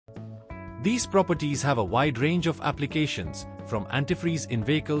These properties have a wide range of applications, from antifreeze in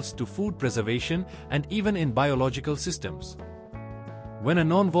vehicles to food preservation and even in biological systems. When a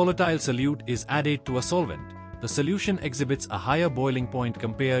non-volatile solute is added to a solvent, the solution exhibits a higher boiling point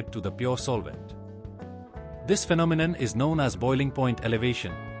compared to the pure solvent. This phenomenon is known as boiling point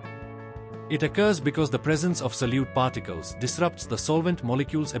elevation. It occurs because the presence of solute particles disrupts the solvent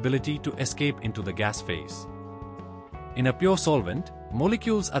molecule's ability to escape into the gas phase. In a pure solvent,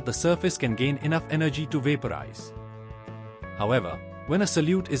 molecules at the surface can gain enough energy to vaporize. However, when a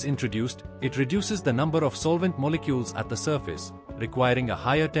solute is introduced, it reduces the number of solvent molecules at the surface, requiring a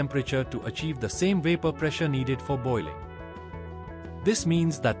higher temperature to achieve the same vapor pressure needed for boiling. This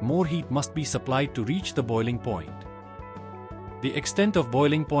means that more heat must be supplied to reach the boiling point. The extent of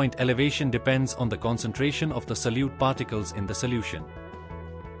boiling point elevation depends on the concentration of the solute particles in the solution.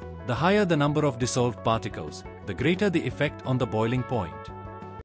 The higher the number of dissolved particles, the greater the effect on the boiling point.